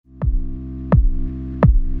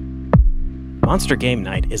Monster Game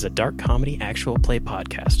Night is a dark comedy actual play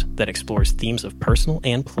podcast that explores themes of personal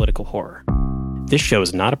and political horror. This show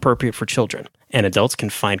is not appropriate for children, and adults can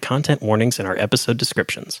find content warnings in our episode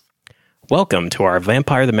descriptions. Welcome to our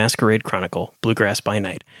Vampire the Masquerade Chronicle, Bluegrass by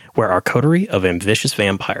Night, where our coterie of ambitious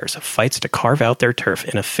vampires fights to carve out their turf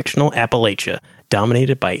in a fictional Appalachia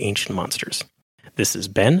dominated by ancient monsters. This is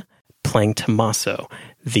Ben, playing Tommaso,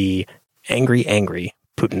 the angry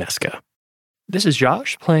Putinesca. This is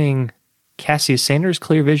Josh, playing Cassius Sanders,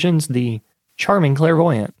 Clear Visions, the charming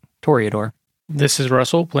clairvoyant, Toreador. This is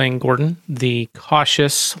Russell, playing Gordon, the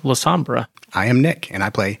cautious Lasombra. I am Nick, and I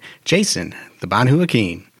play Jason, the Banhu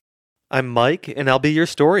Akeem. I'm Mike, and I'll be your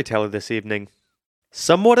storyteller this evening.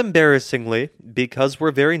 Somewhat embarrassingly, because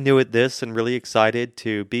we're very new at this and really excited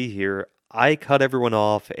to be here, I cut everyone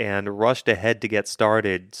off and rushed ahead to get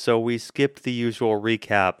started, so we skipped the usual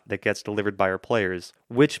recap that gets delivered by our players,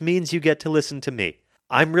 which means you get to listen to me.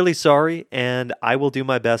 I'm really sorry, and I will do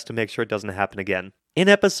my best to make sure it doesn't happen again. In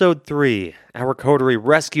episode 3, our coterie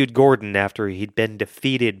rescued Gordon after he'd been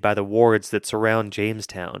defeated by the wards that surround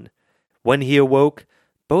Jamestown. When he awoke,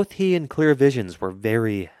 both he and Clear Visions were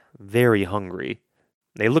very, very hungry.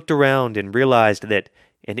 They looked around and realized that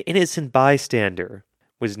an innocent bystander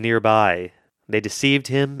was nearby. They deceived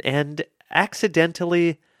him and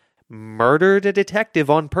accidentally murdered a detective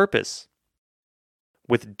on purpose.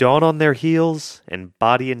 With Dawn on their heels and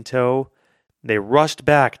body in tow, they rushed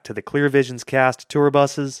back to the Clear Visions cast tour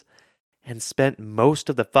buses and spent most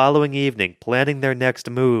of the following evening planning their next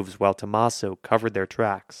moves while Tommaso covered their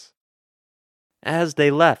tracks. As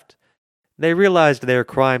they left, they realized their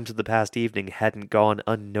crimes of the past evening hadn't gone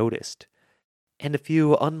unnoticed, and a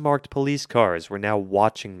few unmarked police cars were now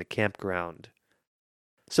watching the campground.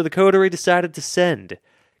 So the coterie decided to send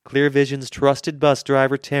Clear Vision's trusted bus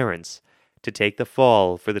driver Terrence to take the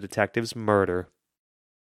fall for the detective's murder.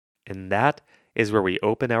 And that is where we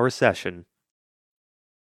open our session.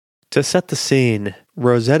 To set the scene,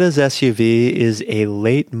 Rosetta's SUV is a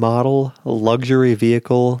late model luxury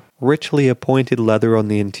vehicle, richly appointed leather on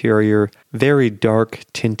the interior, very dark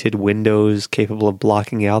tinted windows capable of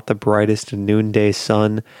blocking out the brightest noonday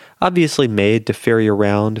sun, obviously made to ferry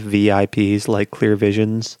around VIPs like Clear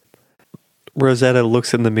Visions. Rosetta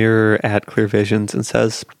looks in the mirror at Clear Visions and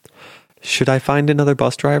says, "Should I find another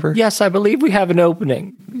bus driver?" Yes, I believe we have an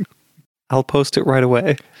opening. I'll post it right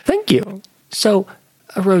away. Thank you. So,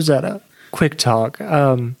 Rosetta, quick talk.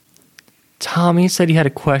 Tommy said he had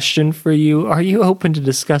a question for you. Are you open to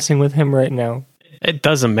discussing with him right now? It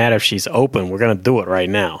doesn't matter if she's open. We're going to do it right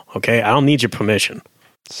now, okay? I don't need your permission.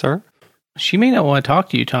 Sir? She may not want to talk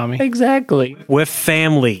to you, Tommy. Exactly. We're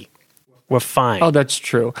family. We're fine. Oh, that's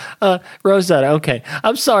true. Rosetta, okay.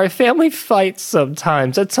 I'm sorry, family fights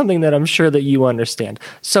sometimes. That's something that I'm sure that you understand.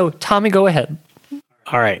 So, Tommy, go ahead.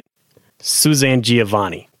 All right. Suzanne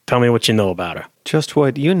Giovanni. Tell me what you know about her. Just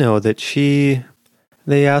what you know, that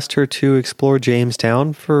they asked her to explore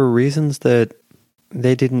Jamestown for reasons that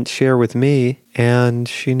they didn't share with me, and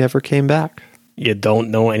she never came back. You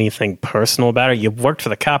don't know anything personal about her? You've worked for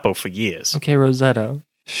the capo for years. Okay, Rosetta.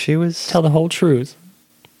 Tell the whole truth.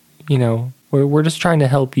 You know, we're just trying to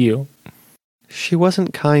help you. She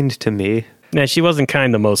wasn't kind to me. Yeah, she wasn't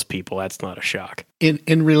kind to most people. That's not a shock.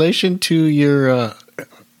 In relation to your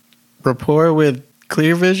rapport with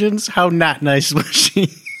Clear Visions, how not nice was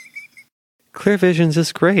she? Clear Visions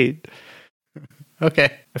is great.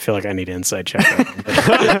 Okay. I feel like I need an inside check.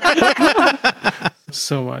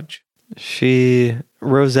 So much.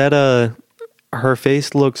 Rosetta, her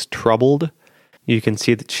face looks troubled. You can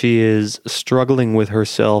see that she is struggling with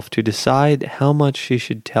herself to decide how much she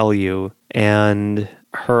should tell you. And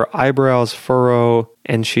her eyebrows furrow,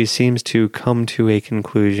 and she seems to come to a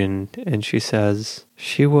conclusion. And she says,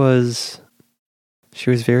 she was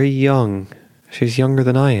very young. She's younger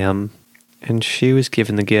than I am. And she was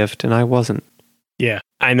given the gift, and I wasn't. Yeah,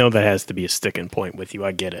 I know that has to be a sticking point with you.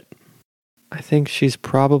 I get it. I think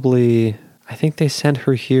they sent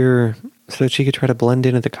her here so that she could try to blend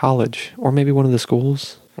in at the college, or maybe one of the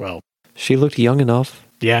schools. Well, she looked young enough.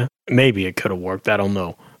 Yeah, maybe it could have worked. I don't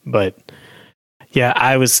know. But yeah,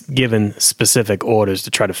 I was given specific orders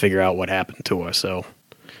to try to figure out what happened to her. So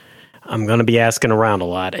I'm going to be asking around a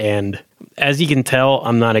lot. And as you can tell,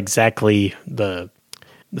 I'm not exactly the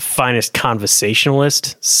finest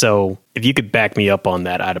conversationalist. So if you could back me up on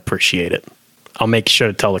that, I'd appreciate it. I'll make sure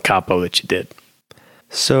to tell the capo that you did.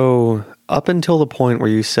 So up until the point where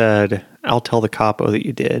you said, I'll tell the capo that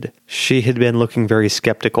you did, she had been looking very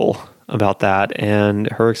skeptical about that, and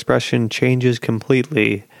her expression changes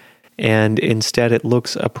completely, and instead it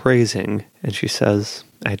looks appraising, and she says,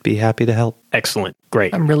 I'd be happy to help. Excellent.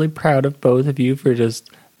 Great. I'm really proud of both of you for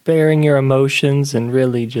just bearing your emotions and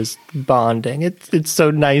really just bonding. It's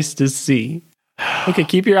so nice to see. Okay,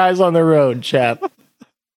 keep your eyes on the road, chap.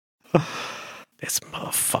 This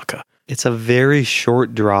motherfucker. It's a very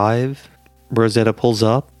short drive. Rosetta pulls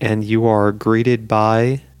up, and you are greeted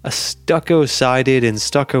by a stucco-sided, and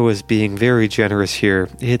stucco is being very generous here.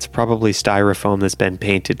 It's probably styrofoam that's been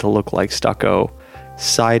painted to look like stucco.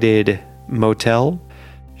 Sided motel.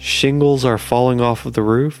 Shingles are falling off of the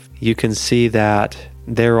roof. You can see that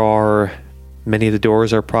many of the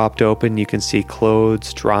doors are propped open. You can see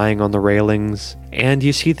clothes drying on the railings. And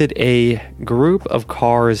you see that a group of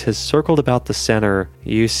cars has circled about the center.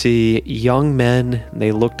 You see young men.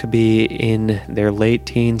 They look to be in their late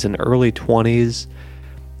teens and early 20s.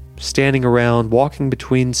 Standing around, walking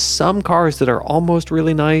between some cars that are almost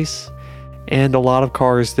really nice and a lot of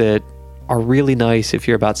cars that are really nice if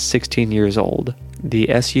you're about 16 years old. The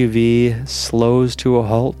SUV slows to a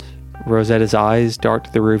halt. Rosetta's eyes dart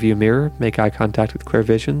to the rearview mirror. Make eye contact with Clear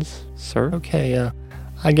Visions. Sir? Okay,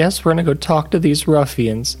 I guess we're gonna go talk to these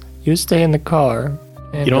ruffians. You stay in the car.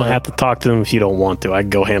 And, You don't have to talk to them if you don't want to. I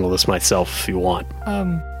can go handle this myself if you want.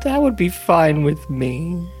 That would be fine with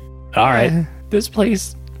me. All right. This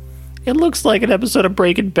place, it looks like an episode of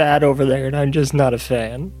Breaking Bad over there, and I'm just not a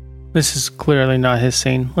fan. This is clearly not his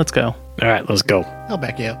scene. Let's go. All right, let's go. I'll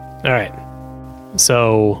back you up. All right.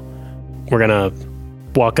 So we're going to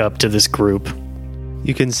walk up to this group.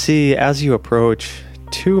 You can see as you approach,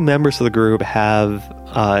 two members of the group have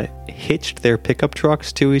hitched their pickup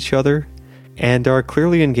trucks to each other and are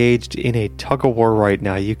clearly engaged in a tug-of-war right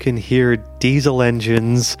now. You can hear diesel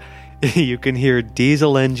engines. You can hear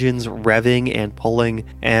diesel engines revving and pulling,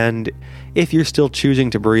 and if you're still choosing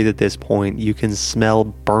to breathe at this point, you can smell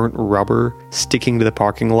burnt rubber sticking to the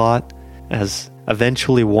parking lot as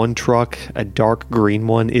eventually one truck, a dark green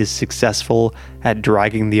one, is successful at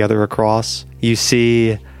dragging the other across. You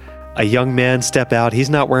see a young man step out. He's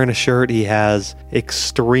not wearing a shirt. He has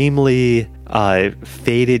extremely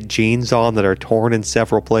faded jeans on that are torn in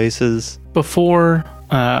several places. Before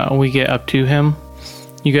we get up to him,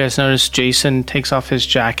 you guys notice Jason takes off his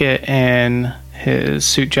jacket and his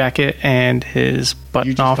suit jacket and his button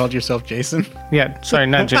You just off. called yourself Jason? Yeah, sorry,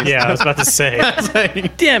 not Jason. Yeah, I was about to say.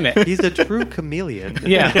 Damn it. He's a true chameleon.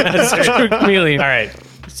 Yeah, that's a true chameleon. All right.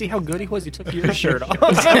 See how good he was? He took your shirt off.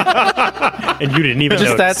 And you didn't even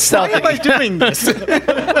Just that notice. Why am I stealthy. doing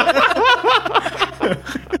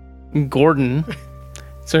this? Gordon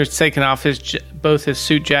starts taking off both his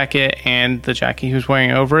suit jacket and the jacket he was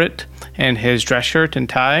wearing over it, and his dress shirt and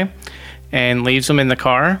tie, and leaves them in the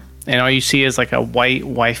car. And all you see is like a white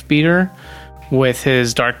wife beater with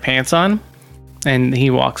his dark pants on, and he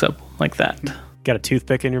walks up like that. Got a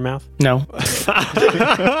toothpick in your mouth? No.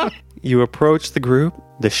 You approach the group.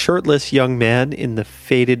 The shirtless young man in the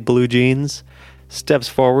faded blue jeans steps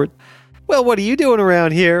forward. Well, what are you doing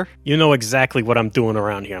around here? You know exactly what I'm doing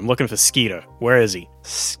around here. I'm looking for Skeeter. Where is he?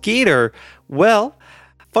 Skeeter. Well,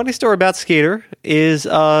 funny story about Skeeter is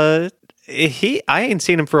I ain't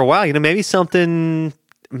seen him for a while. You know, maybe something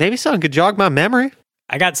could jog my memory.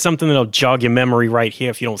 I got something that'll jog your memory right here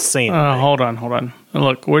if you don't say anything. Hold on.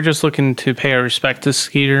 Look, we're just looking to pay our respect to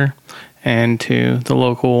Skeeter and to the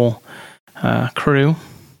local crew.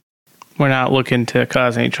 We're not looking to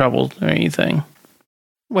cause any trouble or anything.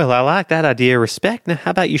 Well, I like that idea of respect. Now,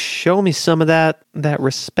 how about you show me some of that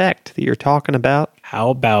respect that you're talking about? How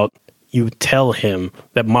about you tell him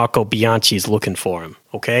that Marco Bianchi's looking for him,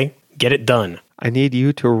 okay? Get it done. I need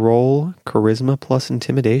you to roll charisma plus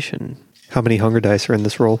intimidation. How many hunger dice are in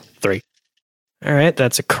this roll? 3. All right,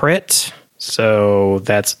 that's a crit. So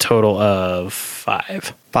that's a total of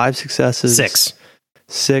 5. 5 successes. 6.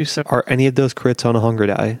 6. Are any of those crits on a hunger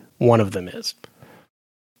die? One of them is.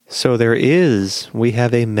 So we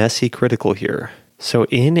have a messy critical here. So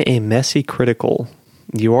in a messy critical,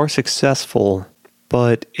 you are successful,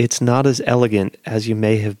 but it's not as elegant as you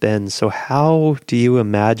may have been. So how do you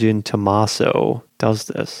imagine Tommaso does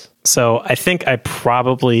this? So I think I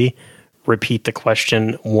probably repeat the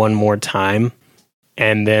question one more time,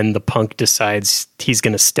 and then the punk decides he's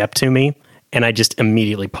going to step to me, and I just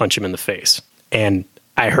immediately punch him in the face. And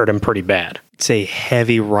I hurt him pretty bad. It's a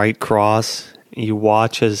heavy right cross. You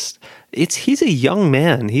watch as he's a young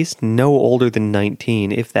man. He's no older than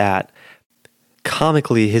 19, if that.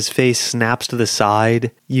 Comically, his face snaps to the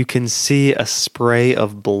side. You can see a spray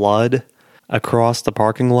of blood across the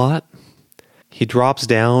parking lot. He drops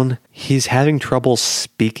down. He's having trouble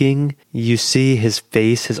speaking. You see his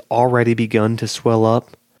face has already begun to swell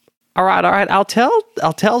up. All right. I'll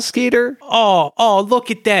tell Skeeter. Oh, look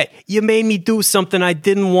at that. You made me do something I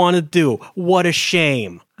didn't want to do. What a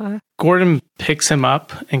shame. Gordon picks him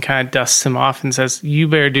up and kind of dusts him off and says, you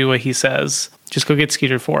better do what he says. Just go get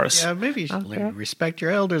Skeeter for us. Yeah, maybe you should learn to respect your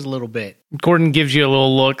elders a little bit. Gordon gives you a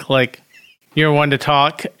little look like you're one to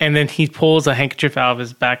talk, and then he pulls a handkerchief out of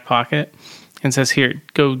his back pocket and says, here,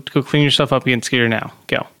 go clean yourself up against Skeeter now.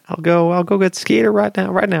 Go. I'll go get Skeeter right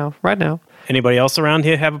now. Anybody else around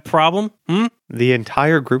here have a problem? The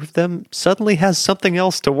entire group of them suddenly has something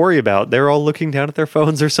else to worry about. They're all looking down at their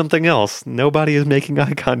phones or something else. Nobody is making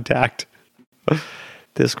eye contact.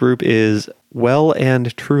 This group is well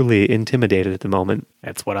and truly intimidated at the moment.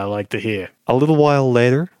 That's what I like to hear. A little while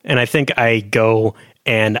later, And I think I go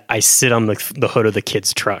and I sit on the hood of the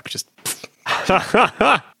kid's truck. Just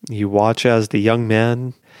you watch as the young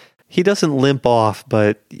man, he doesn't limp off,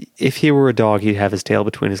 but if he were a dog, he'd have his tail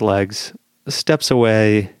between his legs, steps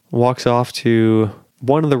away, walks off to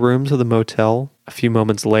one of the rooms of the motel. A few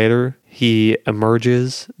moments later, he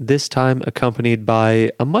emerges, this time accompanied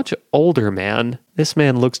by a much older man. This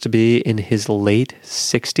man looks to be in his late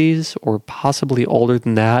 60s or possibly older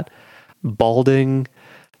than that. Balding,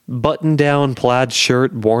 button-down plaid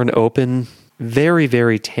shirt worn open, very,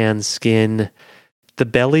 very tan skin. The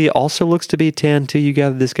belly also looks to be tan too. You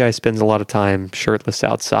gather this guy spends a lot of time shirtless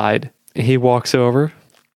outside. He walks over.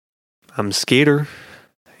 I'm Skeeter.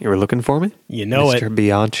 You were looking for me? You know Mr. it.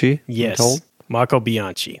 Bianchi. I'm Yes. told. Marco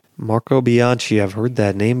Bianchi. Marco Bianchi. I've heard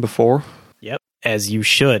that name before. Yep. As you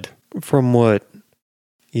should. From what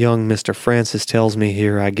young Mr. Francis tells me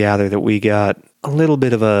here, I gather that we got a little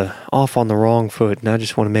bit of a off on the wrong foot, and I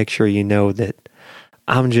just want to make sure you know that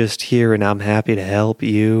I'm just here and I'm happy to help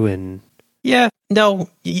you. And Yeah. No,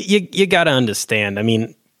 you got to understand. I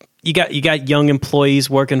mean, you got young employees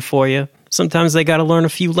working for you. Sometimes they got to learn a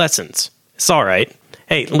few lessons. It's all right.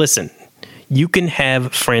 Hey, listen, you can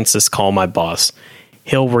have Francis call my boss.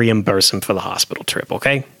 He'll reimburse him for the hospital trip,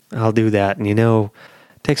 okay? I'll do that. And it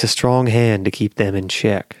takes a strong hand to keep them in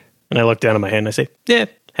check. And I look down at my hand and I say, yeah,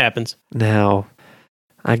 happens. Now,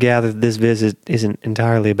 I gather this visit isn't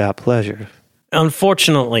entirely about pleasure.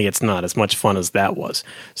 Unfortunately, it's not as much fun as that was.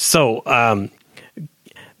 So,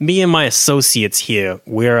 me and my associates here,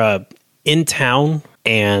 we're in town,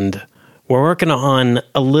 and we're working on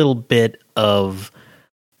a little bit of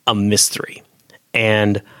a mystery.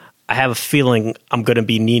 And I have a feeling I'm going to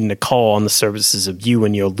be needing to call on the services of you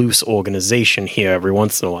and your loose organization here every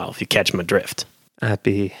once in a while, if you catch my drift. I'd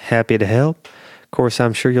be happy to help. Of course,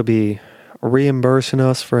 I'm sure you'll be reimbursing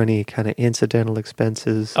us for any kind of incidental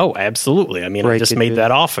expenses. Oh, absolutely. I mean, I just made that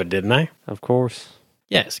offer, didn't I? Of course.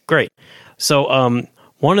 Yes, great. So,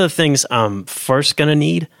 one of the things I'm first going to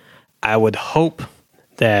need, I would hope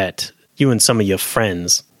that you and some of your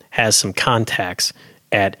friends has some contacts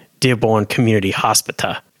at Dearborn Community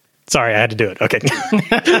Hospital. Sorry, I had to do it. Okay.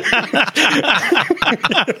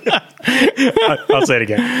 I'll say it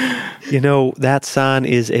again. That sign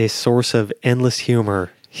is a source of endless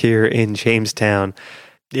humor here in Jamestown.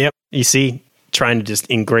 Yep. You see, trying to just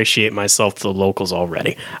ingratiate myself to the locals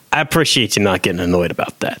already. I appreciate you not getting annoyed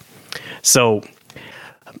about that. So,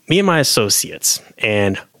 me and my associates,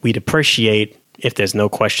 and we'd appreciate if there's no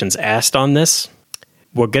questions asked on this,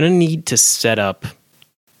 we're going to need to set up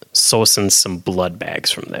sourcing some blood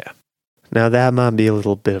bags from there. Now, that might be a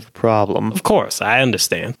little bit of a problem. Of course, I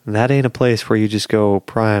understand. That ain't a place where you just go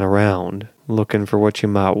prying around looking for what you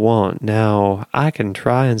might want. Now, I can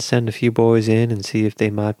try and send a few boys in and see if they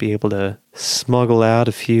might be able to smuggle out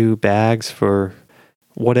a few bags for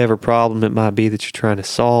whatever problem it might be that you're trying to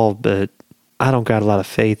solve, but I don't got a lot of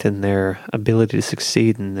faith in their ability to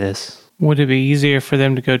succeed in this. Would it be easier for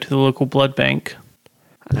them to go to the local blood bank?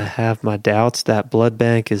 I have my doubts. That blood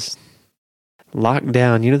bank is locked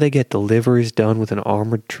down. They get deliveries done with an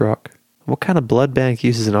armored truck. What kind of blood bank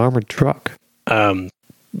uses an armored truck?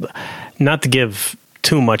 Not to give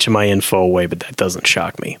too much of my info away, but that doesn't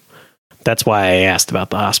shock me. That's why I asked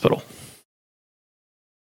about the hospital.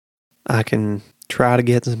 I can try to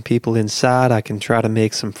get some people inside. I can try to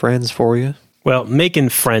make some friends for you. Well, making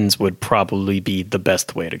friends would probably be the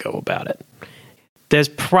best way to go about it. There's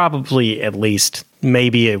probably at least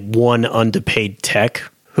maybe one underpaid tech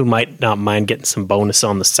who might not mind getting some bonus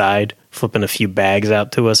on the side, flipping a few bags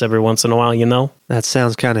out to us every once in a while, That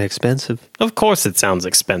sounds kind of expensive. Of course it sounds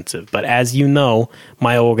expensive, but as you know,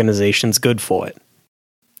 my organization's good for it.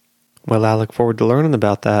 Well, I look forward to learning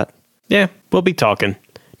about that. Yeah, we'll be talking.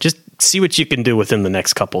 Just see what you can do within the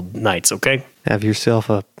next couple nights, okay? Have yourself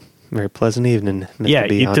a very pleasant evening, Mr. Yeah,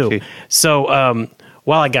 Bianchi. you too. So,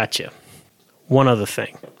 while I got you, one other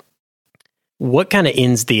thing. What kind of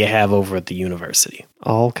inns do you have over at the university?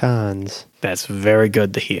 All kinds. That's very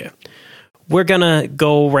good to hear. We're going to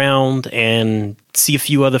go around and see a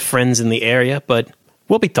few other friends in the area, but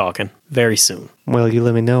we'll be talking very soon. Well, you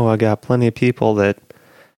let me know. I got plenty of people that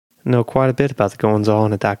know quite a bit about the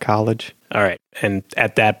goings-on at that college. All right. And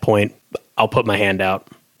at that point, I'll put my hand out.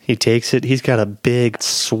 He takes it. He's got a big,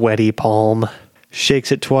 sweaty palm.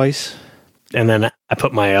 Shakes it twice. And then I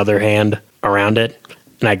put my other hand around it,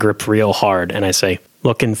 and I grip real hard, and I say,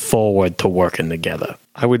 looking forward to working together.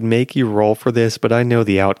 I would make you roll for this, but I know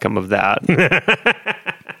the outcome of that.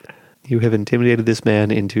 You have intimidated this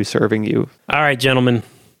man into serving you. All right, gentlemen.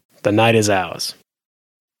 The night is ours.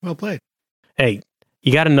 Well played. Hey,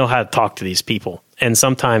 you got to know how to talk to these people, and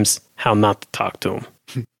sometimes how not to talk to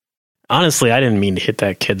them. Honestly, I didn't mean to hit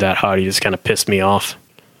that kid that hard. He just kind of pissed me off.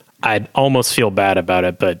 I'd almost feel bad about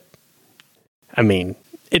it, but I mean,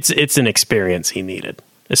 it's an experience he needed,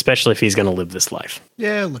 especially if he's going to live this life.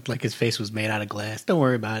 Yeah, it looked like his face was made out of glass. Don't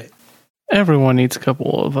worry about it. Everyone needs a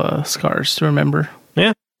couple of scars to remember.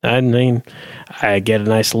 Yeah, I mean, I get a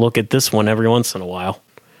nice look at this one every once in a while.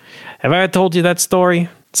 Have I ever told you that story?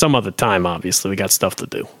 Some other time, obviously. We got stuff to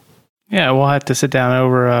do. Yeah, we'll have to sit down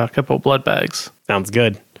over a couple of blood bags. Sounds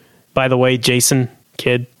good. By the way, Jason,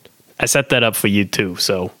 kid, I set that up for you too,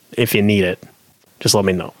 so if you need it, just let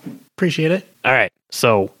me know. Appreciate it. All right,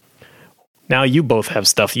 so now you both have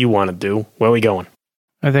stuff you want to do. Where are we going?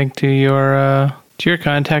 I think to your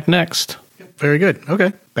contact next. Very good.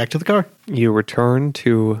 Okay, back to the car. You return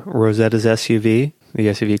to Rosetta's SUV. The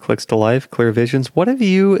SUV clicks to life. Clear visions. What have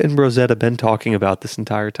you and Rosetta been talking about this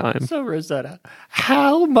entire time? So, Rosetta,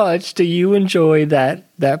 how much do you enjoy that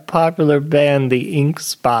popular band, the Ink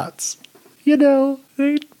Spots? You know,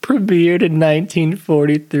 they premiered in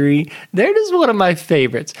 1943. They're just one of my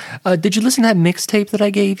favorites. Did you listen to that mixtape that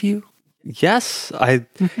I gave you? Yes, I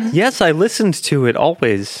listened to it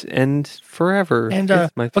always and forever. And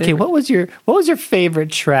It's my okay, favorite. what was your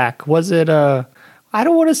favorite track? Was it I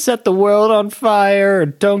don't want to set the world on fire or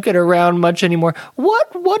don't get around much anymore?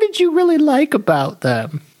 What did you really like about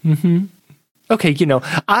them? Mm-hmm. Okay, you know,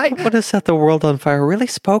 What has set the world on fire really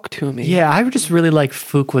spoke to me. Yeah, I just really like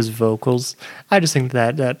Fuqua's vocals. I just think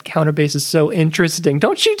that counterbass is so interesting.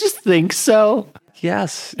 Don't you just think so?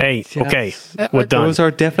 Yes. Hey, Yes. okay, we're done. Those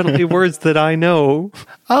are definitely words that I know.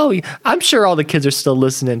 Oh, I'm sure all the kids are still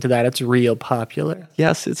listening to that. It's real popular.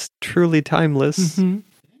 Yes, it's truly timeless.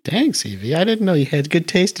 Dang, CV, I didn't know you had good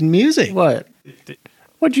taste in music. What?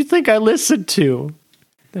 What'd you think I listened to?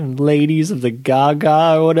 Them ladies of the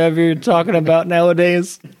Gaga or whatever you're talking about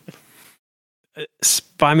nowadays?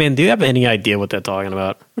 Spyman, do you have any idea what they're talking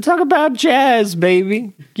about? We're talking about jazz,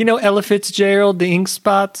 baby. You know Ella Fitzgerald, the Ink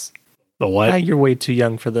Spots? The what? You're way too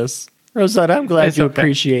young for this. Rosetta, I'm glad It's you okay.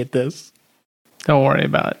 appreciate this. Don't worry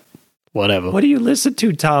about it. Whatever. What do you listen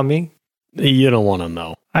to, Tommy? You don't want to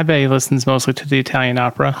know. I bet he listens mostly to the Italian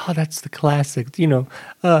opera. Oh, that's the classic. You know,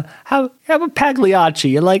 how about Pagliacci?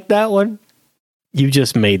 You like that one? You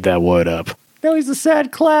just made that word up. No, he's a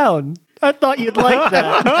sad clown. I thought you'd like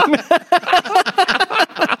that.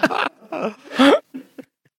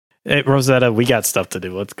 Hey, Rosetta, we got stuff to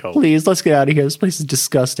do. Let's go. Please, let's get out of here. This place is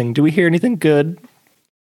disgusting. Do we hear anything good?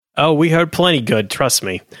 Oh, we heard plenty good, trust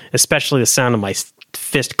me. Especially the sound of my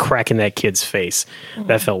fist cracking that kid's face.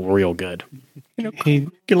 That felt real good. Get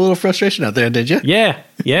a little frustration out there, did you?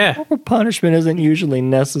 Yeah. Corporal punishment isn't usually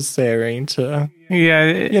necessary to... Yeah,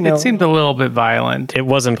 it seemed a little bit violent. It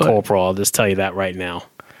wasn't corporal, I'll just tell you that right now.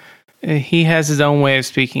 He has his own way of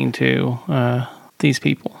speaking to these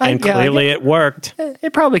people. And clearly it worked.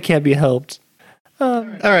 It probably can't be helped. All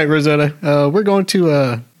right, Rosetta, we're going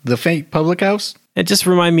to the Faint Public House. And just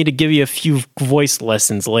remind me to give you a few voice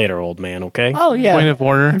lessons later, old man, okay? Oh, yeah. Point of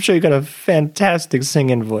order. I'm sure you got a fantastic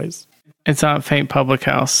singing voice. It's not Faint Public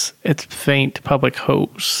House. It's Faint Public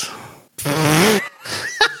Hose.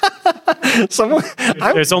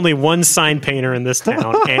 There's only one sign painter in this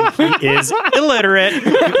town, and he is illiterate.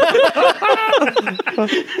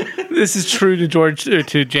 This is true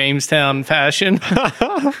to Jamestown fashion.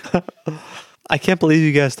 I can't believe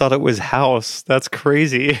you guys thought it was house. That's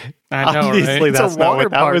crazy. I know, Obviously, right? that's not what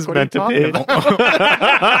that was What are you meant to be. talking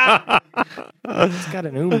about? It's got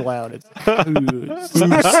an umlaut. It's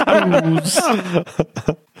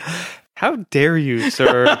How dare you,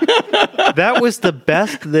 sir? That was the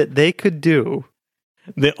best that they could do.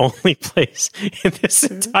 The only place in this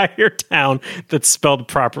entire town that's spelled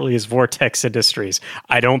properly is Vortex Industries.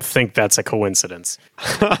 I don't think that's a coincidence.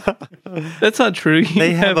 That's not true.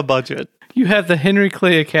 They have a budget. You have the Henry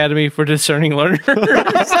Clay Academy for Discerning Learners.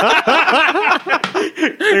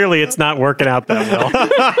 Clearly, it's not working out that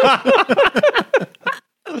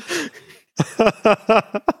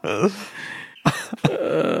well.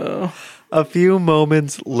 few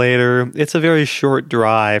moments later, it's a very short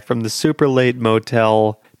drive from the Super Late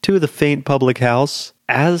Motel to the Faint Public House.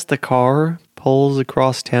 As the car pulls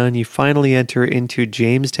across town, you finally enter into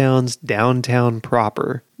Jamestown's downtown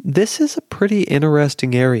proper. This is a pretty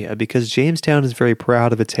interesting area because Jamestown is very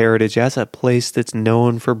proud of its heritage as a place that's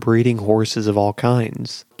known for breeding horses of all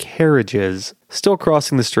kinds. Carriages still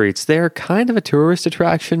crossing the streets. They're kind of a tourist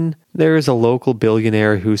attraction. There's a local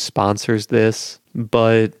billionaire who sponsors this,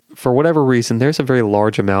 but for whatever reason, there's a very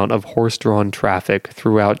large amount of horse-drawn traffic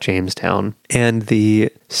throughout Jamestown, and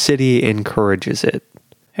the city encourages it.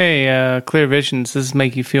 Hey, Clear Visions, does this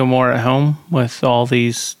make you feel more at home with all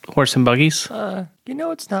these horse and buggies?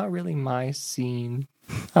 It's not really my scene.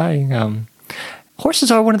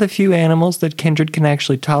 Horses are one of the few animals that Kindred can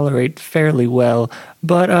actually tolerate fairly well,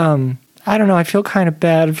 but, I don't know, I feel kind of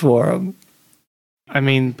bad for them. I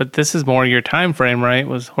mean, but this is more your time frame, right?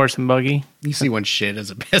 Was horse and buggy? You see one shit as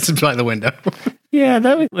it passes by the window. Yeah,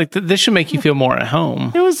 This should make you feel more at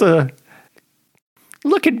home. it was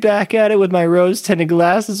looking back at it with my rose-tinted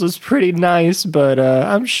glasses was pretty nice, but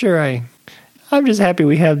I'm just happy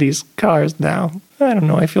we have these cars now. I don't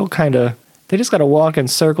know, I feel kind of... They just got to walk in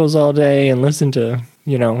circles all day and listen to,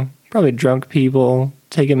 probably drunk people,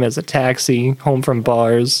 take them as a taxi home from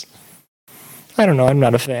bars. I don't know, I'm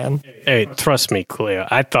not a fan. Hey, trust me, Cleo.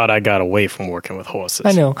 I thought I got away from working with horses.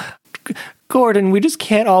 I know. Gordon, we just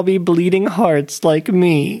can't all be bleeding hearts like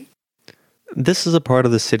me. This is a part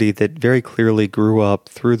of the city that very clearly grew up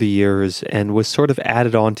through the years and was sort of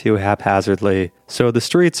added onto haphazardly. So the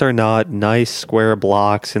streets are not nice square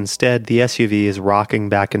blocks. Instead, the SUV is rocking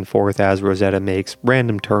back and forth as Rosetta makes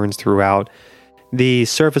random turns throughout. The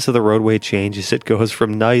surface of the roadway changes. It goes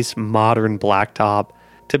from nice modern blacktop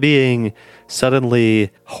to being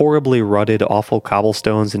suddenly horribly rutted, awful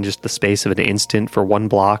cobblestones in just the space of an instant for one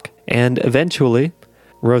block. And eventually,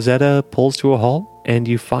 Rosetta pulls to a halt, and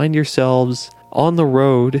you find yourselves on the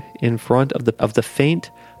road in front of the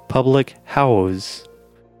Faint Public House.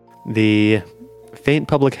 The Faint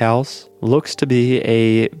Public House looks to be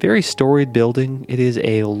a very storied building. It is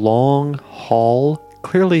a long hall,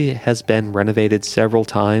 clearly has been renovated several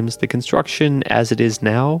times. The construction as it is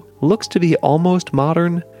now looks to be almost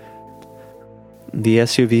modern. The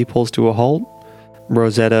SUV pulls to a halt.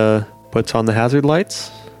 Rosetta puts on the hazard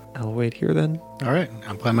lights. I'll wait here then. All right,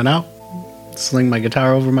 I'm climbing out. Sling my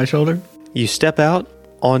guitar over my shoulder. You step out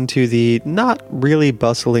onto the not really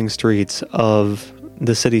bustling streets of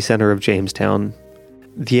the city center of Jamestown.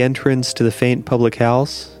 The entrance to the Faint Public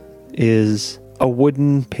House is a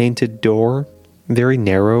wooden painted door, very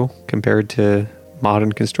narrow compared to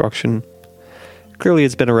modern construction. Clearly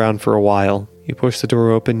it's been around for a while. You push the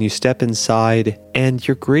door open, you step inside, and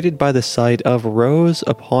you're greeted by the sight of rows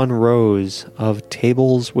upon rows of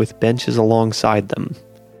tables with benches alongside them.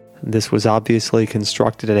 This was obviously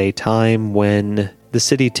constructed at a time when the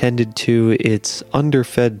city tended to its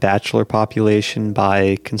underfed bachelor population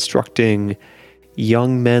by constructing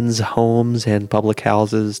young men's homes and public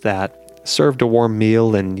houses that served a warm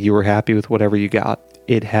meal and you were happy with whatever you got.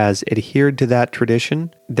 It has adhered to that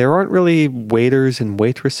tradition. There aren't really waiters and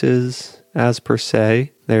waitresses as per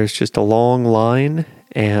se. There's just a long line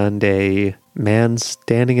and a man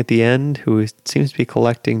standing at the end who seems to be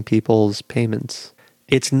collecting people's payments.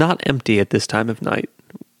 It's not empty at this time of night.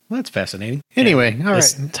 Well, that's fascinating. Anyway, all right.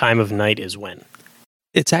 This time of night is when?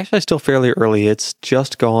 It's actually still fairly early. It's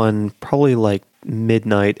just gone probably like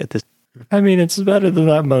midnight at this. I mean, it's better than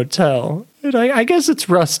that motel. And I guess it's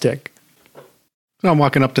rustic. I'm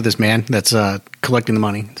walking up to this man that's collecting the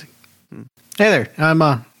money. Hey there,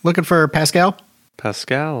 I'm looking for Pascal.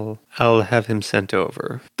 Pascal, I'll have him sent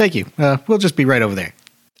over. Thank you. We'll just be right over there.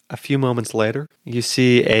 A few moments later, you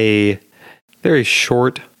see a very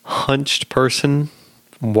short, hunched person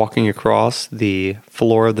walking across the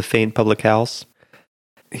floor of the Faint Public House.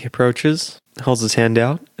 He approaches, holds his hand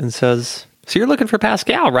out, and says, "So you're looking for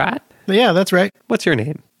Pascal, right? Yeah, that's right. What's your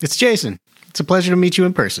name?" It's Jason. It's a pleasure to meet you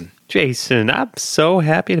in person. "Jason, I'm so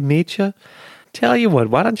happy to meet you. Tell you what,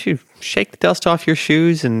 why don't you shake the dust off your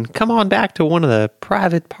shoes and come on back to one of the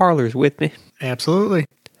private parlors with me?" Absolutely.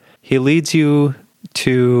 He leads you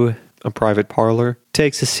to a private parlor,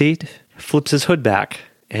 takes a seat, flips his hood back,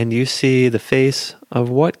 and you see the face of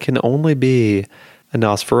what can only be a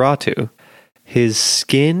Nosferatu. His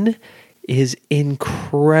skin is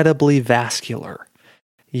incredibly vascular.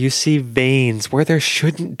 You see veins where there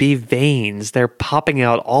shouldn't be veins. They're popping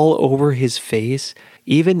out all over his face.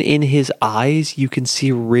 Even in his eyes, you can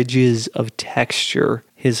see ridges of texture.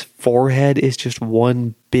 His forehead is just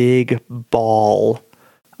one big ball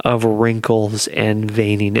of wrinkles and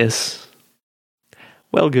veininess.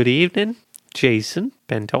 "Well, good evening. Jason.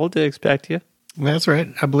 Been told to expect you. That's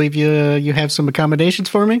right. I believe you have some accommodations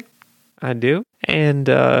for me. I do. And,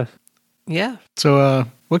 yeah. So,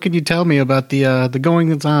 what can you tell me about the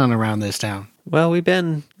goings on around this town? Well, we've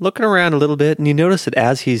been looking around a little bit, and you notice that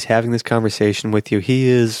as he's having this conversation with you, he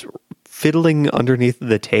is fiddling underneath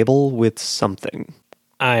the table with something.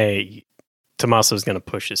 Tommaso's going to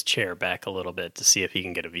push his chair back a little bit to see if he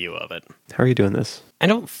can get a view of it. How are you doing this? I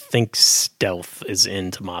don't think stealth is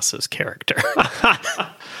in Tommaso's character.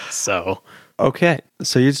 So, Okay,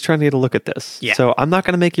 so you're just trying to get a look at this. Yeah. So I'm not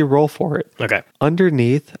going to make you roll for it. okay.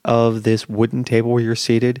 Underneath of this wooden table where you're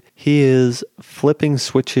seated, he is flipping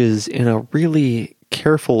switches in a really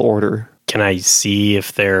careful order. Can I see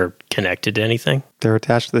if they're connected to anything? They're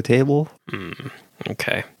attached to the table.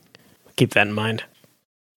 Okay. Keep that in mind.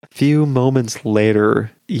 A few moments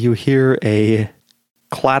later, you hear a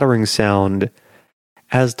clattering sound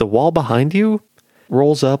as the wall behind you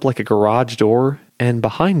rolls up like a garage door, and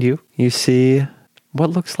behind you, you see what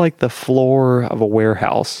looks like the floor of a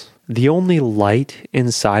warehouse. The only light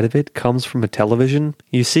inside of it comes from a television.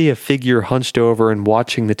 You see a figure hunched over and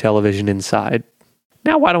watching the television inside.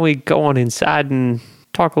 Now, why don't we go on inside and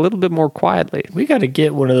talk a little bit more quietly? We got to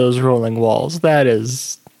get one of those rolling walls.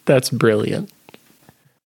 That's brilliant.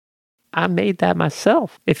 I made that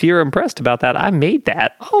myself. If you're impressed about that, I made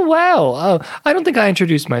that. Oh, wow. Oh, I don't think I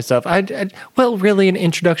introduced myself. Well, really, an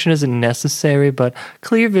introduction isn't necessary, but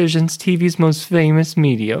Clear Vision's TV's most famous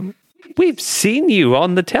medium. We've seen you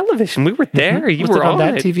on the television. We were there. You Was were it on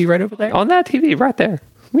that it. TV right over there? On that TV right there.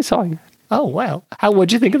 We saw you. Oh, wow.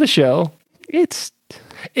 What'd you think of the show? It's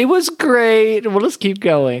It was great. Well, let's keep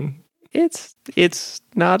going. it's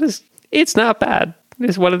not bad.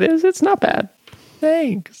 Is what it is. It's not bad.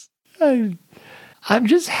 Thanks. I'm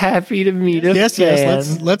just happy to meet a Yes,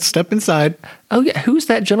 fan. let's step inside. Oh, yeah. Who's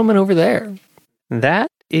that gentleman over there? That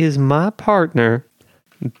is my partner,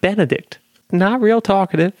 Benedict. Not real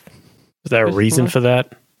talkative. Is there a reason for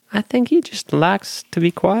that? I think he just likes to be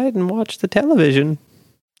quiet and watch the television.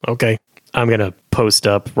 Okay. I'm going to post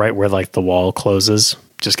up right where like the wall closes,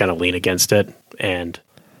 just kind of lean against it. And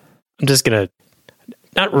I'm just going to,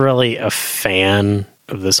 not really a fan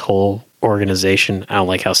of this whole organization. I don't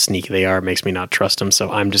like how sneaky they are. It makes me not trust them.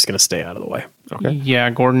 So I'm just going to stay out of the way. Okay. Yeah,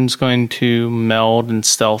 Gordon's going to meld and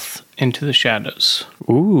stealth into the shadows.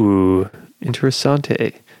 Ooh,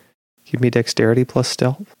 interessante. Give me dexterity plus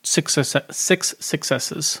stealth. 6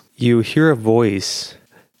 successes. You hear a voice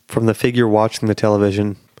from the figure watching the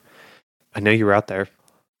television. I know you were out there.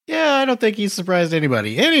 Yeah, I don't think he's surprised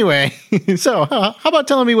anybody. Anyway, so how about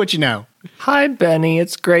telling me what you know? Hi, Benny.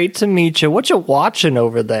 It's great to meet you. What you watching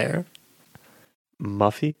over there?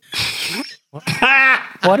 Muffy?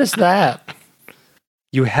 What is that?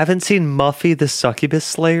 You haven't seen Muffy the Succubus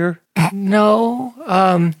Slayer? No.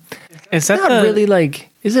 Is that Not the really like...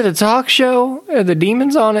 Is it a talk show? Are the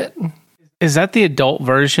demons on it? is that the adult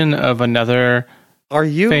version of another Are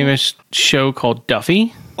you famous show called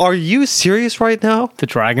Duffy, Are you serious right now? the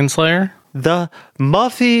Dragon Slayer? The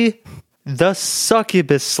Muffy the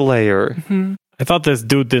Succubus Slayer. I thought this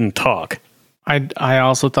dude didn't talk. I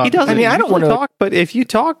also thought He doesn't I mean, I don't usually wanna- talk, but if you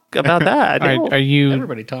talk about that, Are you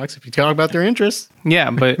Everybody talks if you talk about their interests.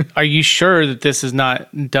 yeah, but are you sure that this is not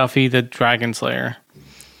Duffy the Dragon Slayer?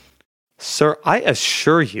 Sir, I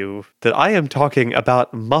assure you that I am talking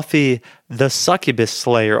about Muffy the Succubus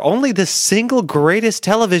Slayer, only the single greatest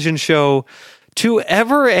television show to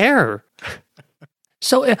ever air.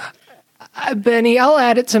 So, Benny, I'll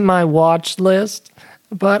add it to my watch list.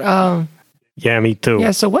 But, Yeah, me too.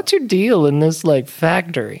 yeah, so what's your deal in this, like,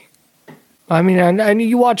 factory? I mean, I know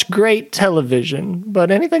you watch great television,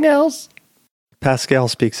 but anything else? Pascal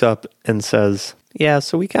speaks up and says, yeah,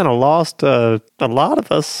 so we kind of lost a lot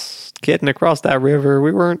of us getting across that river.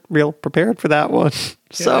 We weren't real prepared for that one.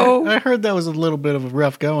 So, I heard that was a little bit of a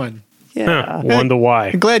rough going. yeah. Huh, wonder why.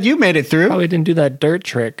 I'm glad you made it through. Probably didn't do that dirt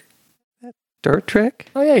trick. Dirt trick?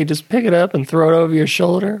 Oh, yeah, you just pick it up and throw it over your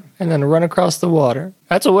shoulder and then run across the water.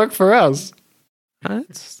 That's what worked for us. I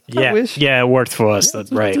Yeah, wish. yeah, it worked for us.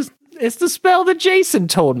 That's right. It's the spell that Jason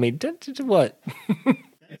told me. What?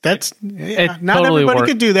 That's not totally everybody worked.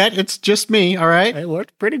 could do that. It's just me, all right? It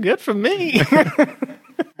worked pretty good for me.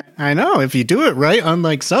 I know. If you do it right,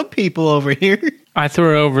 unlike some people over here. I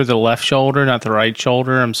threw it over the left shoulder, not the right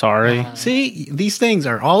shoulder. I'm sorry. See, these things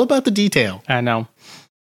are all about the detail. I know.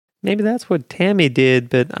 Maybe that's what Tammy did,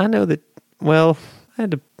 but I know that, well,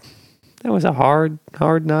 that was a hard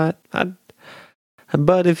knot.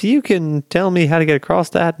 But if you can tell me how to get across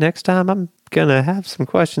that next time, I'm gonna have some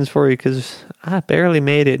questions for you because I barely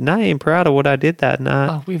made it, and I ain't proud of what I did that night.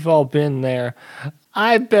 Oh, we've all been there.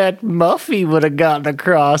 I bet Muffy would have gotten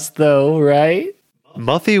across, though, right?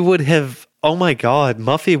 Muffy would have, oh my god,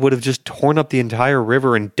 Muffy would have just torn up the entire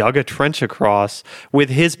river and dug a trench across with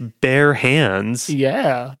his bare hands.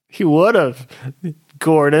 Yeah, he would have.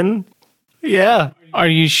 Gordon. Yeah. Are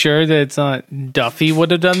you sure that it's not Duffy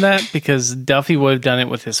would have done that? Because Duffy would have done it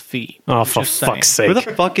with his feet. Oh, for Just saying. fuck's sake. Who the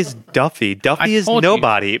fuck is Duffy? Duffy is told you.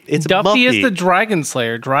 nobody. It's Duffy Muffy. is the dragon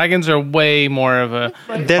slayer. Dragons are way more of a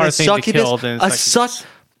Then hard thing to kill than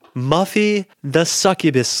Muffy, the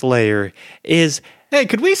succubus slayer, is... Hey,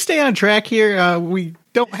 could we stay on track here? We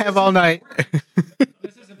don't have all night.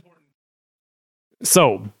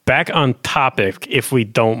 So, back on topic, if we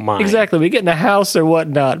don't mind. Exactly. We get in a house or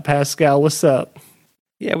whatnot, Pascal. What's up?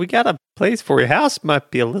 Yeah, we got a place for you. House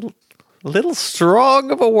might be a little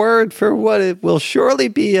strong of a word for what it will surely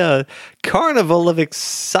be a carnival of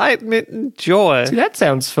excitement and joy. See, that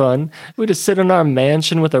sounds fun. We just sit in our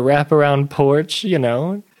mansion with a wraparound porch,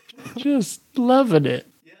 just loving it.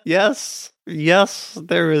 Yes,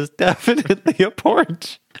 there is definitely a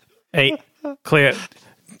porch. Hey, Claire,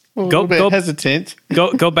 A little bit hesitant.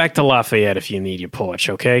 go back to Lafayette if you need your porch,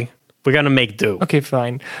 okay? We're going to make do. Okay,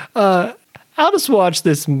 fine. I'll just watch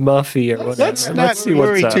this Muffy or whatever. Let's not see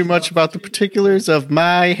worry what's too up. much about the particulars of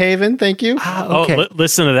my haven. Thank you. Okay. Oh,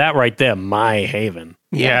 listen to that right there. My haven.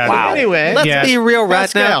 Yeah. Wow. Anyway, Let's be real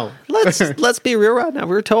right Pascal. now. Let's be real right now.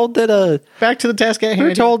 We're told that back to the task at hand.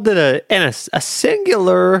 we're told that a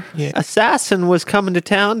singular assassin was coming to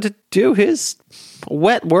town to do his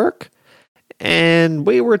wet work, and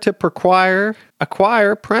we were to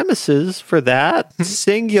acquire premises for that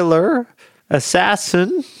singular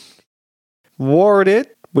assassin. Ward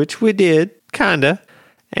it, which we did, kinda,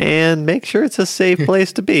 and make sure it's a safe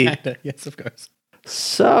place to be. Yes, of course.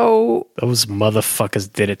 So Those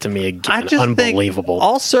motherfuckers did it to me again. I just Unbelievable.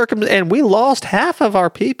 think and we lost half of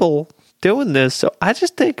our people doing this. So I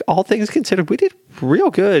just think, all things considered, we did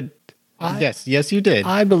real good. Yes, you did.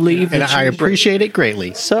 I believe and that I you appreciate it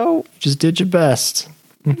greatly. So just did your best.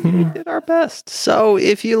 we did our best. So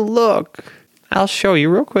if you look, I'll show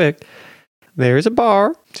you real quick. There's a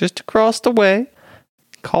bar just across the way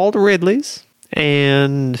called Ridley's,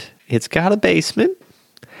 and it's got a basement.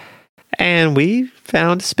 And we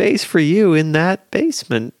found space for you in that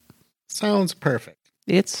basement. Sounds perfect.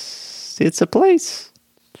 It's a place.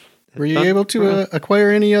 Were you able to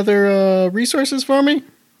acquire any other resources for me?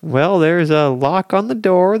 Well, there's a lock on the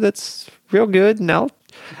door that's real good. Now,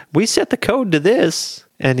 we set the code to this,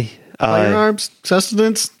 and Firearms,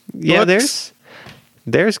 sustenance. yeah, books?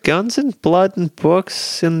 there's guns and blood and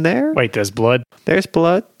books in there. Wait, there's blood? There's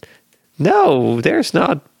blood. No, there's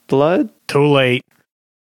not blood. Too late.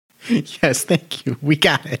 Yes, thank you. We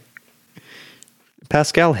got it.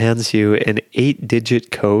 Pascal hands you an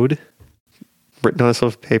 8-digit code written on a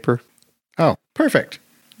slip of paper. Oh, perfect.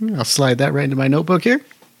 I'll slide that right into my notebook here.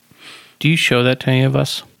 Do you show that to any of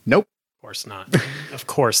us? Nope. Of course not. Of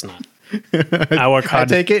course not. I work I hard.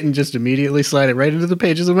 take it and just immediately slide it right into the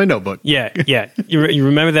pages of my notebook. Yeah. You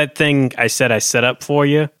remember that thing I said I set up for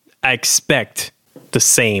you? I expect the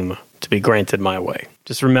same to be granted my way.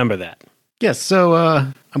 Just remember that. Yes, so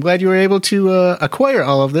I'm glad you were able to acquire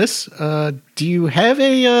all of this. Do you have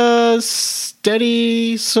a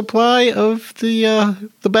steady supply of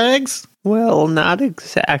the bags? Well, not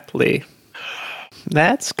exactly.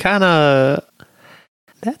 That's a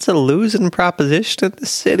losing proposition in the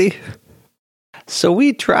city. So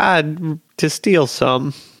we tried to steal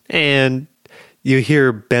some, and you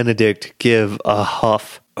hear Benedict give a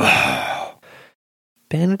huff.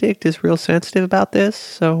 Benedict is real sensitive about this,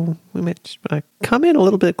 so we might come in a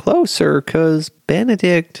little bit closer, because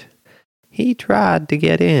Benedict, he tried to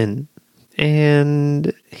get in,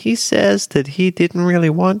 and he says that he didn't really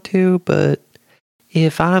want to, but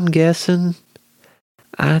if I'm guessing,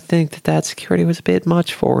 I think that security was a bit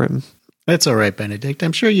much for him. That's all right, Benedict.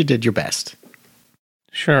 I'm sure you did your best.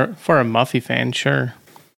 Sure. For a Muffy fan, sure.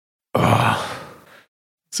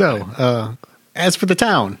 So, as for the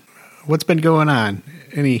town, what's been going on?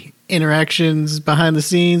 Any interactions behind the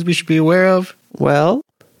scenes we should be aware of? Well,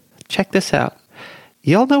 check this out.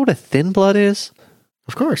 Y'all know what a thin blood is?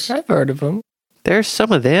 Of course. I've heard of them. There's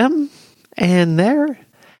some of them, and they're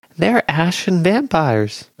ashen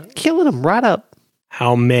vampires. Killing them right up.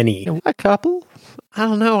 How many? A couple? I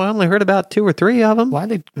don't know. I only heard about 2 or 3 of them. Why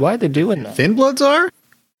are they doing that? Thin Bloods are?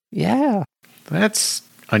 Yeah. That's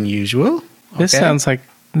unusual. This Okay. sounds like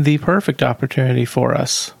the perfect opportunity for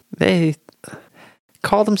us. They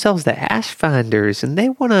call themselves the Ashfinders, and they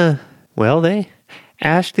want to, well, they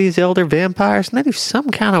ash these elder vampires, and they do some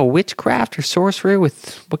kind of witchcraft or sorcery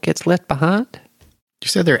with what gets left behind. You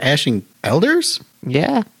said they're ashing elders?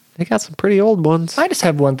 Yeah, they got some pretty old ones. I just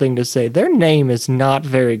have one thing to say. Their name is not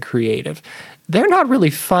very creative. They're not really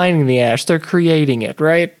finding the ash. They're creating it,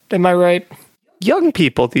 right? Am I right? Young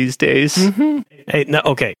people these days. Hey, no,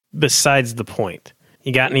 okay. Besides the point,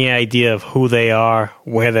 you got any idea of who they are,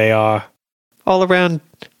 where they are? All around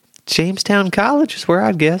Jamestown College is where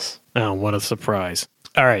I'd guess. Oh, what a surprise.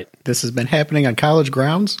 All right. This has been happening on college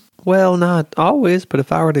grounds? Well, not always, but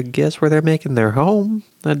if I were to guess where they're making their home,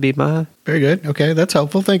 that'd be my... Very good. Okay, that's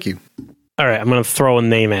helpful. Thank you. All right, I'm going to throw a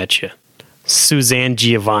name at you. Suzanne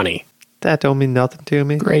Giovanni. That don't mean nothing to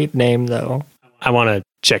me. Great name, though. I want to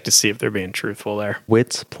check to see if they're being truthful there.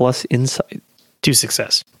 Wits plus insight. 2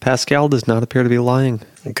 success. Pascal does not appear to be lying.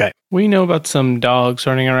 Okay. We know about some dogs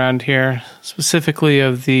running around here, specifically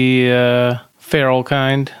of the feral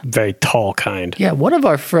kind. Very tall kind. Yeah, one of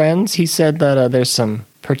our friends, he said that there's some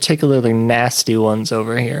particularly nasty ones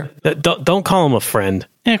over here. Don't call him a friend.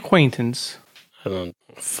 Acquaintance.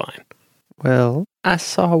 Fine. Well, I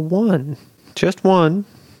saw one. Just one.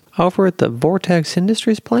 Over at the Vortex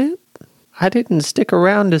Industries plant. I didn't stick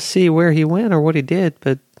around to see where he went or what he did,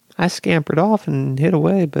 but I scampered off and hid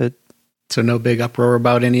away, but... So no big uproar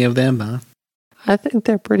about any of them, huh? I think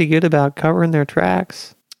they're pretty good about covering their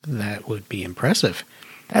tracks. That would be impressive.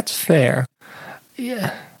 That's fair.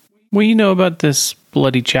 Yeah. We know about this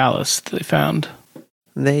bloody chalice that they found.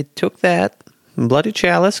 They took that bloody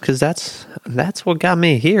chalice, because that's what got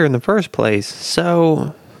me here in the first place.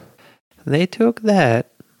 So, they took that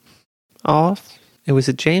off. It was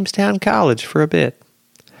at Jamestown College for a bit.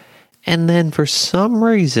 And then for some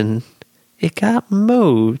reason, it got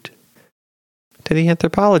moved to the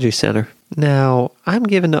Anthropology Center. Now, I'm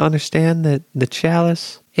given to understand that the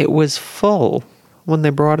chalice, it was full when they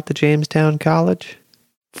brought it to Jamestown College.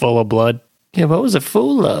 Full of blood. Yeah, what was it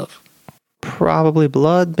full of? Probably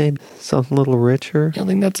blood, maybe something a little richer. I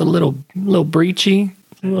think that's a little breachy.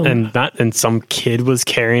 And some kid was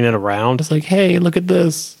carrying it around. It's like, hey, look at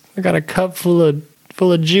this. I got a cup full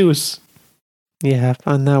of juice. Yeah, I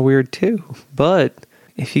find that weird too. But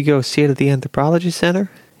if you go see it at the Anthropology Center,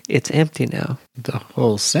 it's empty now. The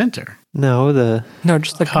whole center? No,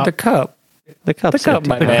 just the cup. the cup's The cup, empty.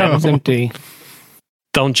 my The man. cup was empty.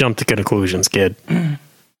 Don't jump to conclusions, kid.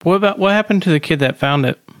 What happened to the kid that found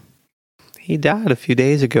it? He died a few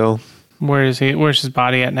days ago. Where is he? Where's his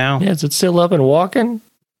body at now? Yeah, is it still up and walking?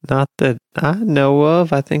 Not that I know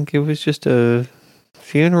of. I think it was just a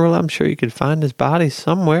funeral. I'm sure you could find his body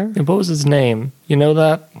somewhere. And what was his name? You know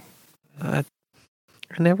that? I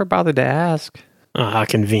never bothered to ask. How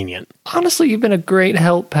convenient. Honestly, you've been a great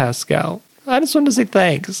help, Pascal. I just wanted to say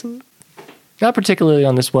thanks. Not particularly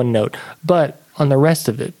on this one note, but on the rest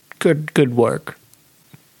of it. Good work.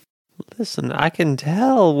 Listen, I can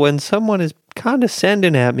tell when someone is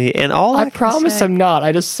condescending at me, and all I I can promise say- I'm not.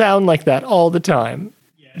 I just sound like that all the time.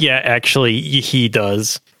 Yeah, actually, he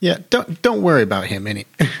does. Yeah, don't worry about him any.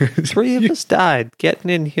 3 of us died getting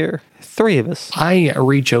in here. 3 of us. I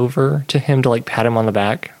reach over to him to like pat him on the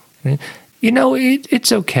back. You know,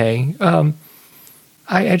 it's okay.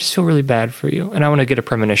 I just feel really bad for you, and I want to get a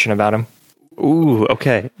premonition about him. Ooh,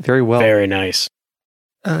 okay. Very well. Very nice.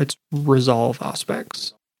 It's resolve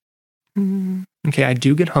aspects. Okay, I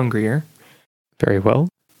do get hungrier. Very well.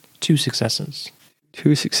 2 successes.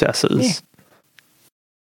 2 successes. Yeah.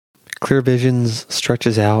 Clear Visions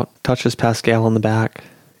stretches out, touches Pascal on the back.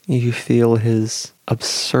 You feel his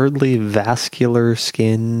absurdly vascular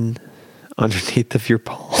skin underneath of your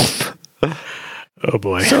palm. Oh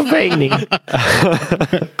boy. So veiny.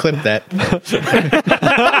 Clip that.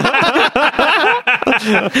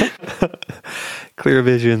 Clear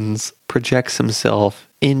Visions projects himself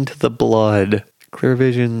into the blood. Clear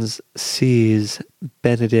Visions sees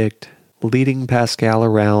Benedict leading Pascal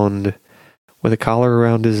around with a collar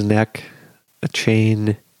around his neck, a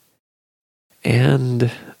chain,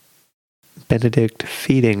 and Benedict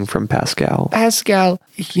feeding from Pascal. Pascal,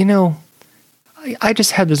 you know, I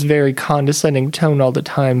just have this very condescending tone all the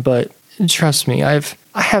time, but trust me, I've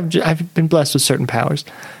been blessed with certain powers.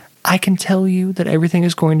 I can tell you that everything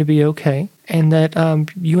is going to be okay, and that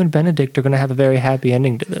you and Benedict are going to have a very happy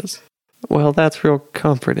ending to this. Well, that's real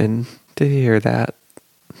comforting to hear that.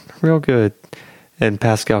 Real good. And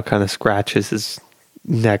Pascal kind of scratches his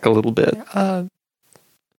neck a little bit. I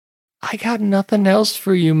got nothing else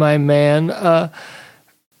for you, my man.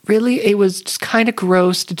 Really, it was just kind of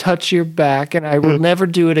gross to touch your back, and I will never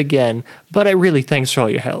do it again. But I really thanks for all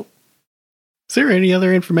your help. Is there any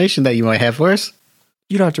other information that you might have for us?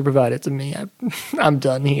 You don't have to provide it to me. I'm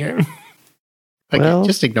done here. Okay, Well-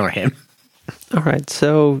 just ignore him. All right,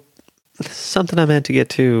 so something I meant to get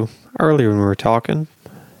to earlier when we were talking.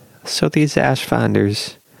 So these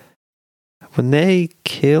Ashfinders, when they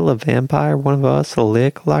kill a vampire, one of us, a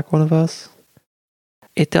lick like one of us,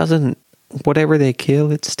 it doesn't, whatever they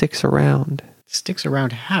kill, it sticks around. Sticks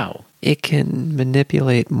around how? It can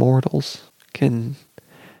manipulate mortals, can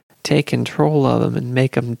take control of them and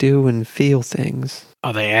make them do and feel things.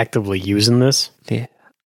 Are they actively using this? Yeah.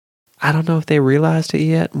 I don't know if they realized it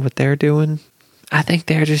yet, what they're doing. I think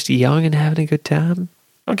they're just young and having a good time.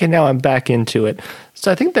 Okay, now I'm back into it.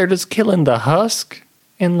 So I think they're just killing the husk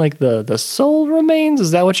and like the soul remains.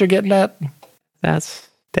 Is that what you're getting at? That's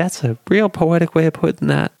a real poetic way of putting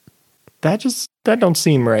that. That don't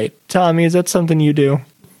seem right. Tommy, is that something you do?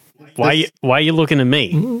 Why are you looking at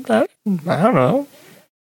me? I don't know.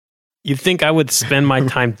 You think I would spend my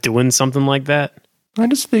time doing something like that? I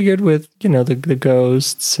just figured with, the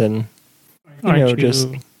ghosts and, just...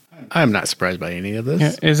 I'm not surprised by any of this.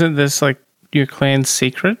 Yeah, isn't this like your clan's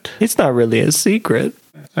secret? It's not really a secret.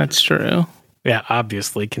 That's true. Yeah,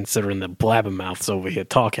 obviously, considering the blabbermouths over here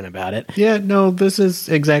talking about it. Yeah, no, this is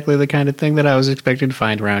exactly the kind of thing that I was expecting to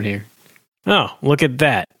find around here. Oh, look at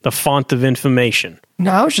that. The font of information.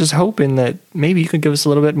 No, I was just hoping that maybe you could give us a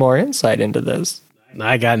little bit more insight into this.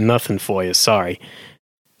 I got nothing for you, sorry.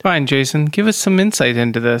 Fine, Jason. Give us some insight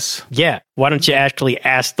into this. Yeah, why don't you actually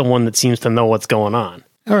ask the one that seems to know what's going on?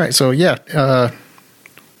 All right, so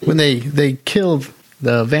when they killed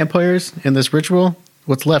the vampires in this ritual,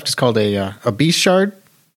 what's left is called a beast shard.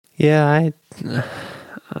 Yeah,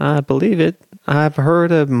 I believe it. I've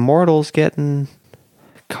heard of mortals getting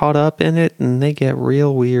caught up in it, and they get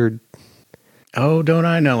real weird. Oh, don't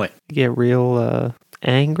I know it? They get real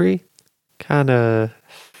angry, kind of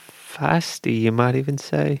feisty, you might even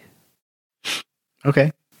say.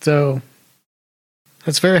 Okay, so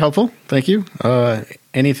that's very helpful. Thank you.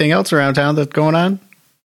 Anything else around town that's going on?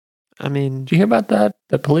 I mean, Did you hear about that?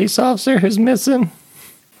 The police officer who's missing?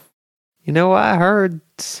 I heard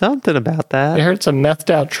something about that. I heard some methed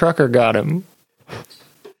out trucker got him.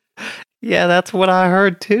 Yeah, that's what I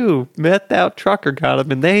heard too. Methed out trucker got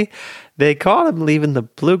him, and they caught him leaving the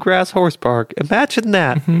Bluegrass Horse Park. Imagine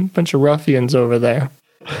that. Bunch of ruffians over there.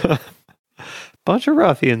 Bunch of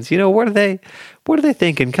ruffians. What are they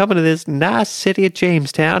thinking? Coming to this nice city of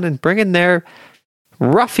Jamestown and bringing their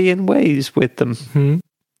ruffian ways with them.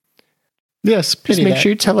 Yes, Just make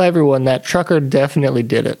sure you tell everyone that trucker definitely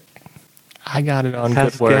did it. I got it on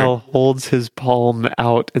good word. Pascal holds his palm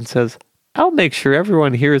out and says, I'll make sure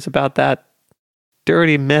everyone hears about that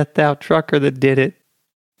dirty methed out trucker that did it.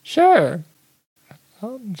 Sure.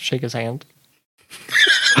 I'll shake his hand.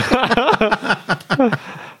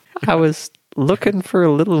 I was looking for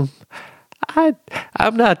a little...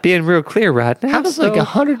 I'm not being real clear right now. How does like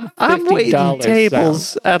 $150 I'm waiting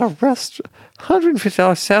tables sound? at a restaurant.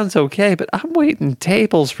 $150 sounds okay, but I'm waiting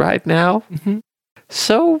tables right now. Mm-hmm.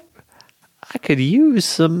 So I could use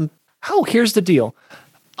some... Oh, here's the deal.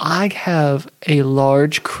 I have a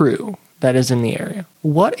large crew that is in the area.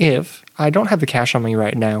 What if, I don't have the cash on me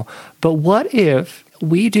right now, but what if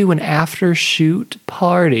we do an after shoot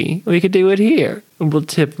party? We could do it here. We'll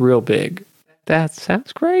tip real big. That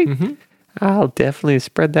sounds great. Mm-hmm. I'll definitely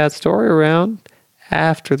spread that story around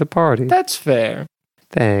after the party. That's fair.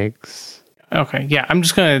 Thanks. Okay, yeah, I'm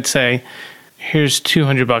just going to say, here's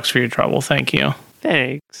 $200 for your trouble. Thank you.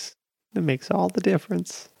 Thanks. That makes all the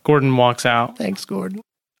difference. Gordon walks out. Thanks, Gordon.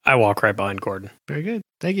 I walk right behind Gordon. Very good.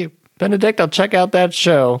 Thank you. Benedict, I'll check out that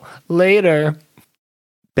show later.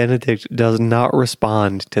 Benedict does not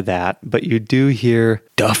respond to that, but you do hear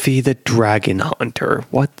Duffy the Dragon Hunter.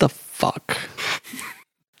 What the fuck?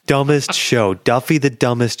 Dumbest show. Duffy the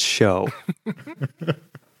dumbest show.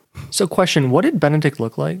 So question, what did Benedict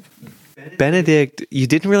look like? Benedict, you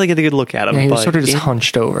didn't really get a good look at him. Yeah, he was but sort of just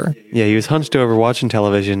hunched over. Yeah, he was hunched over watching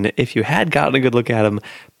television. If you had gotten a good look at him,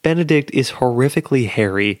 Benedict is horrifically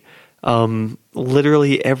hairy.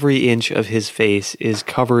 Literally every inch of his face is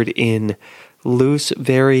covered in loose,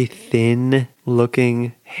 very thin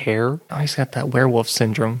looking hair. Oh, he's got that werewolf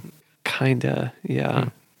syndrome. Kinda, yeah.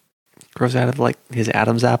 Grows out of like his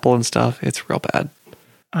Adam's apple and stuff. It's real bad.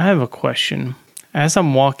 I have a question. As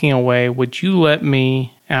I'm walking away, would you let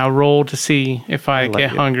me, and I'll roll to see if I I'll let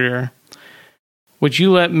get you. hungrier, would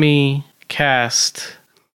you let me cast,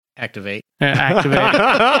 Activate. activate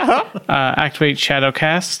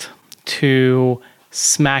Shadowcast to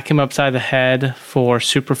smack him upside the head for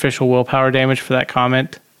superficial willpower damage for that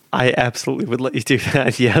comment? I absolutely would let you do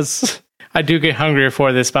that, yes. I do get hungrier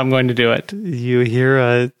for this, but I'm going to do it. You hear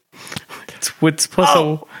a... It's plus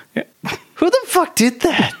Who the fuck did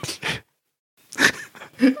that?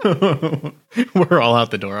 We're all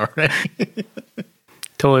out the door already.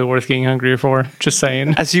 Totally worth getting hungrier for. Just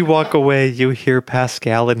saying. As you walk away, you hear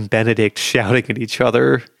Pascal and Benedict shouting at each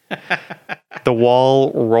other. The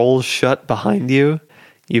wall rolls shut behind you.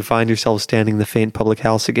 You find yourself standing in the faint public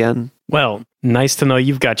house again. Well, nice to know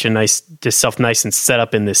you've got yourself nice and set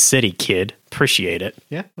up in this city, kid. Appreciate it.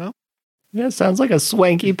 Yeah, well, Yeah, sounds like a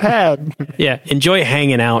swanky pad. Yeah, enjoy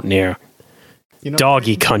hanging out near you know,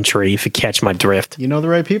 doggy country, if you catch my drift. you know the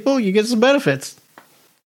right people, you get some benefits.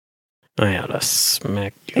 I ought to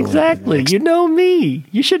smack you. Exactly. You know me.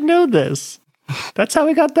 You should know this. That's how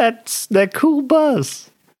we got that cool buzz.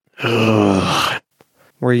 Where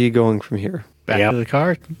are you going from here? Back Yep. to the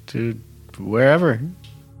car, to wherever.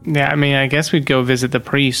 Yeah, I mean, I guess we'd go visit the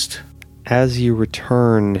priest. As you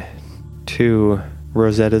return to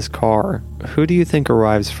Rosetta's car, who do you think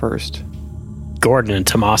arrives first? Gordon and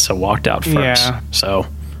Tommaso walked out first. Yeah. So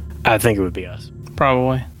I think it would be us.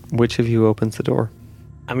 Probably. Which of you opens the door?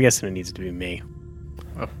 I'm guessing it needs to be me.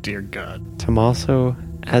 Oh, dear God. Tommaso,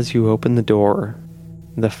 as you open the door,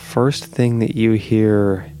 the first thing that you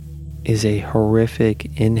hear is a horrific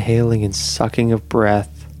inhaling and sucking of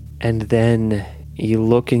breath. And then you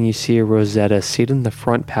look and you see Rosetta seated in the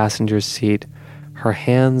front passenger seat, her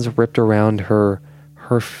hands ripped around her,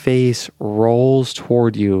 her face rolls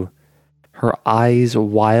toward you, her eyes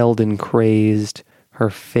wild and crazed, her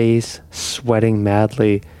face sweating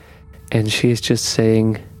madly, and she's just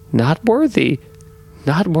saying, "Not worthy,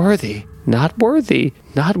 not worthy, not worthy,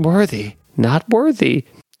 not worthy, not worthy."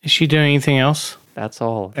 Is she doing anything else? That's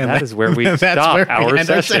all. And that is where we that's stop where we our end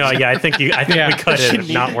our session. No, yeah, I think we cut it.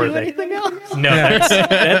 Not worthy. Anything else? No,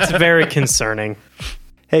 that's very concerning.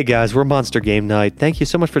 Hey guys, we're Monster Game Night. Thank you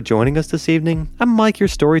so much for joining us this evening. I'm Mike, your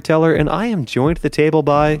storyteller, and I am joined at the table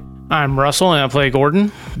by... I'm Russell, and I play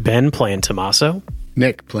Gordon. Ben playing Tommaso.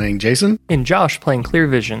 Nick playing Jason. And Josh playing Clear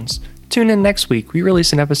Visions. Tune in next week. We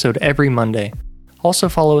release an episode every Monday. Also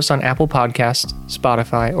follow us on Apple Podcasts,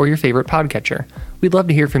 Spotify, or your favorite podcatcher. We'd love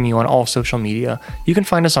to hear from you on all social media. You can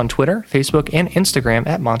find us on Twitter, Facebook, and Instagram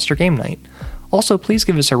at Monster Game Night. Also, please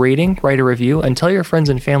give us a rating, write a review, and tell your friends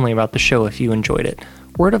and family about the show if you enjoyed it.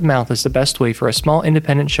 Word of mouth is the best way for a small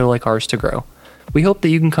independent show like ours to grow. We hope that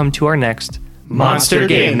you can come to our next Monster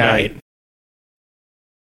Game Night.